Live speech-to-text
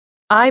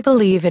I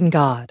believe in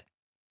God.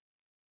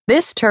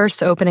 This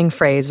terse opening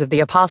phrase of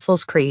the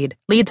Apostles' Creed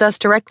leads us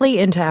directly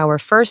into our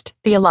first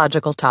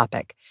theological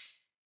topic.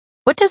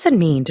 What does it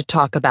mean to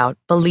talk about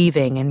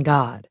believing in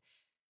God?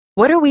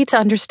 What are we to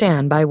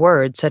understand by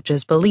words such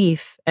as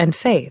belief and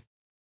faith?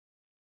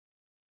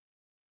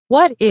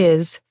 What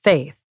is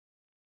faith?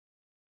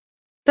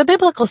 The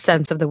biblical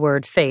sense of the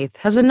word faith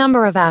has a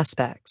number of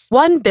aspects.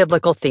 One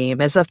biblical theme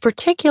is of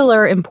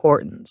particular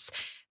importance,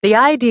 the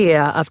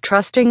idea of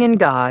trusting in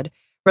God,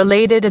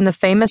 related in the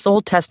famous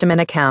Old Testament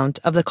account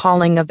of the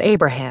calling of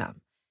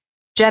Abraham,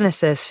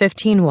 Genesis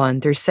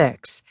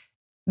 15:1-6.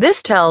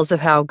 This tells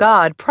of how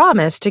God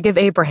promised to give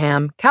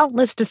Abraham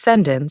countless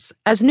descendants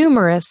as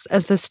numerous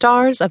as the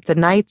stars of the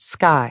night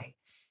sky.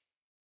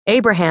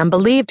 Abraham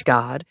believed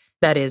God,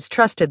 that is,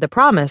 trusted the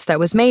promise that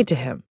was made to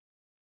him.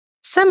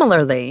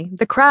 Similarly,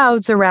 the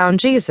crowds around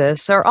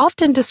Jesus are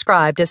often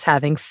described as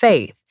having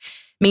faith,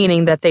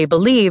 meaning that they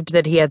believed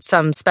that he had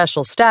some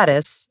special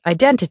status,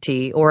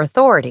 identity, or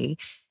authority,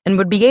 and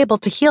would be able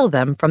to heal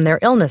them from their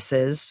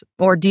illnesses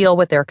or deal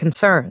with their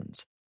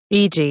concerns,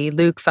 e.g.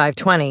 Luke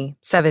 5:20,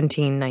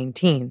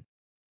 17:19.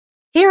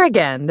 Here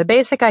again, the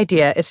basic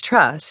idea is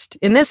trust,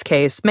 in this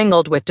case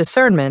mingled with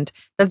discernment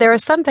that there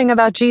is something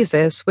about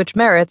Jesus which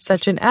merits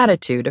such an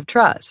attitude of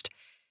trust.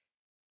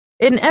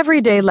 In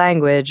everyday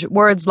language,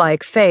 words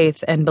like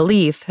faith and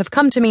belief have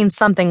come to mean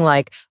something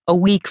like a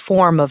weak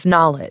form of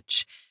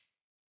knowledge.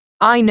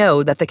 I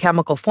know that the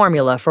chemical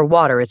formula for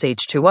water is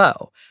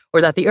H2O,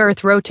 or that the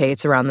Earth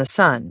rotates around the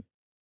sun.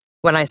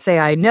 When I say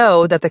I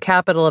know that the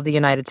capital of the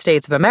United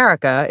States of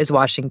America is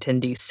Washington,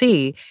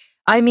 D.C.,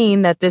 I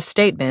mean that this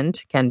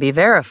statement can be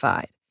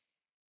verified.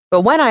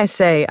 But when I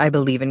say I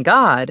believe in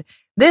God,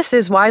 this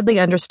is widely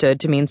understood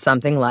to mean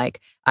something like,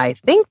 I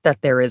think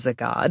that there is a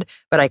God,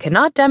 but I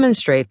cannot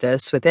demonstrate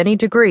this with any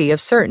degree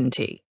of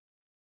certainty.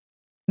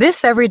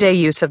 This everyday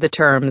use of the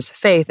terms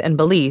faith and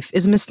belief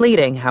is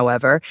misleading,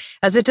 however,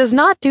 as it does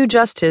not do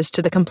justice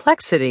to the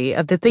complexity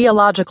of the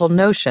theological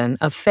notion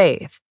of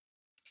faith.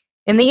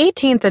 In the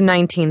 18th and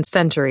 19th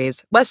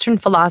centuries, Western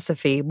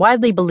philosophy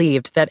widely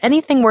believed that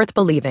anything worth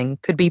believing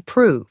could be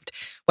proved,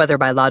 whether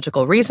by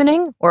logical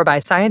reasoning or by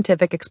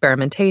scientific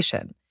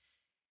experimentation.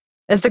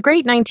 As the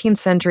great 19th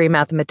century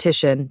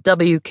mathematician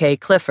W.K.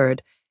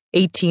 Clifford,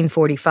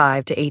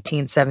 1845 to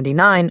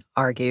 1879,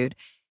 argued,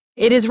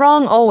 it is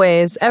wrong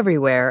always,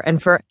 everywhere,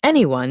 and for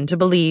anyone to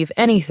believe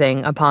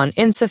anything upon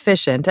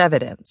insufficient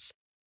evidence.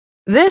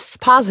 This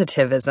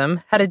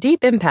positivism had a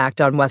deep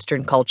impact on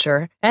Western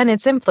culture, and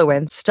its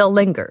influence still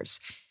lingers.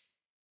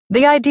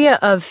 The idea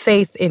of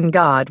faith in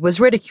God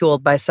was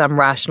ridiculed by some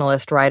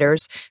rationalist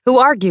writers who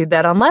argued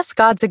that unless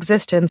God's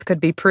existence could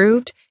be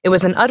proved, it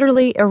was an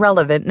utterly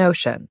irrelevant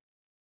notion.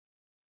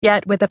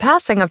 Yet, with the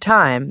passing of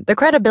time, the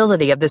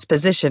credibility of this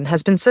position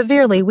has been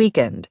severely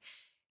weakened.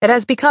 It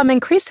has become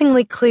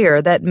increasingly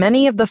clear that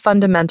many of the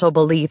fundamental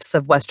beliefs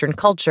of Western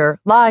culture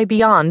lie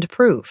beyond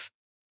proof.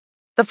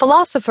 The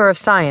philosopher of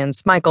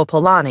science Michael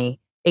Polanyi,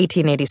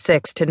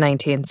 1886 to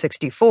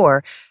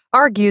 1964,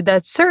 argued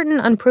that certain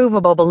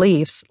unprovable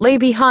beliefs lay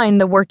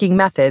behind the working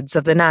methods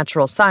of the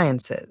natural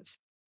sciences.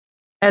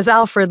 As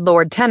Alfred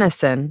Lord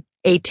Tennyson,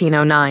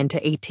 1809 to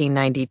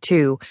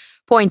 1892,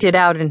 pointed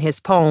out in his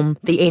poem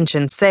The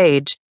Ancient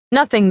Sage,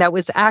 nothing that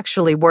was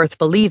actually worth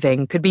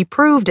believing could be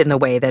proved in the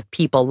way that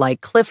people like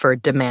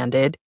Clifford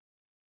demanded.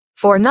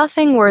 For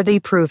nothing worthy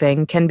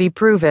proving can be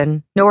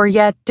proven, nor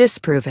yet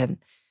disproven.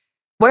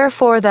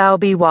 Wherefore thou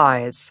be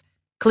wise,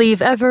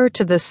 cleave ever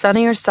to the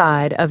sunnier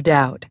side of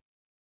doubt.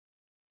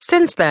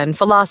 Since then,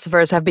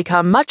 philosophers have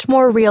become much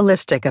more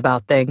realistic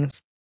about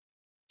things.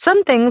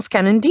 Some things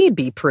can indeed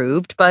be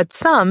proved, but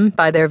some,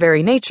 by their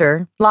very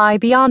nature, lie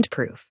beyond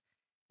proof.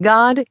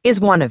 God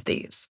is one of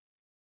these.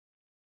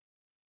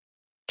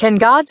 Can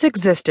God's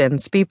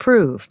existence be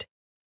proved?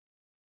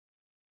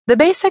 The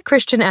basic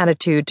Christian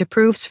attitude to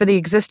proofs for the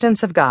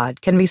existence of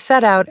God can be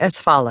set out as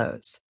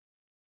follows.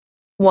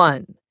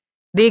 1.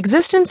 The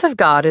existence of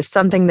God is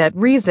something that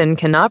reason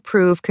cannot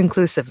prove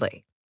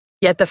conclusively.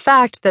 Yet the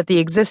fact that the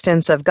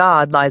existence of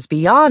God lies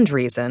beyond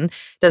reason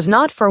does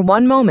not for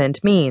one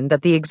moment mean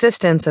that the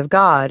existence of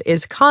God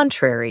is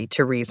contrary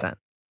to reason.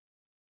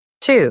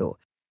 2.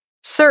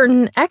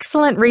 Certain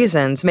excellent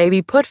reasons may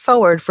be put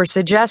forward for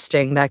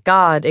suggesting that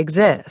God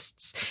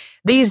exists.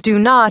 These do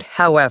not,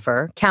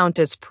 however, count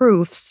as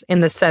proofs in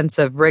the sense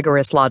of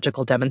rigorous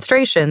logical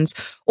demonstrations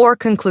or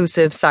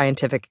conclusive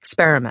scientific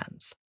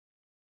experiments.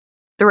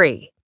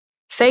 3.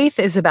 Faith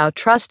is about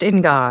trust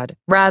in God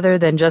rather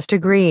than just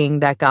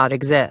agreeing that God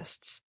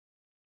exists.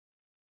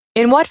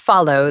 In what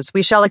follows,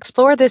 we shall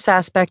explore this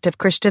aspect of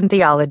Christian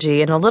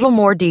theology in a little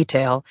more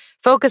detail,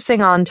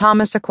 focusing on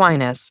Thomas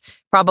Aquinas,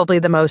 probably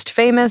the most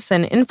famous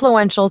and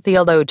influential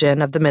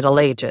theologian of the Middle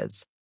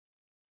Ages.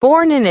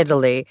 Born in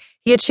Italy,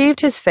 he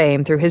achieved his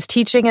fame through his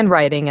teaching and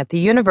writing at the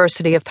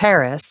University of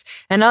Paris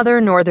and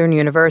other northern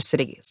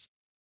universities.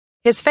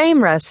 His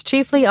fame rests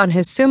chiefly on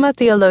his Summa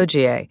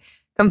Theologiae,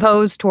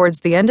 composed towards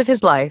the end of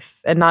his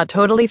life and not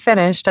totally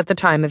finished at the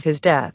time of his death.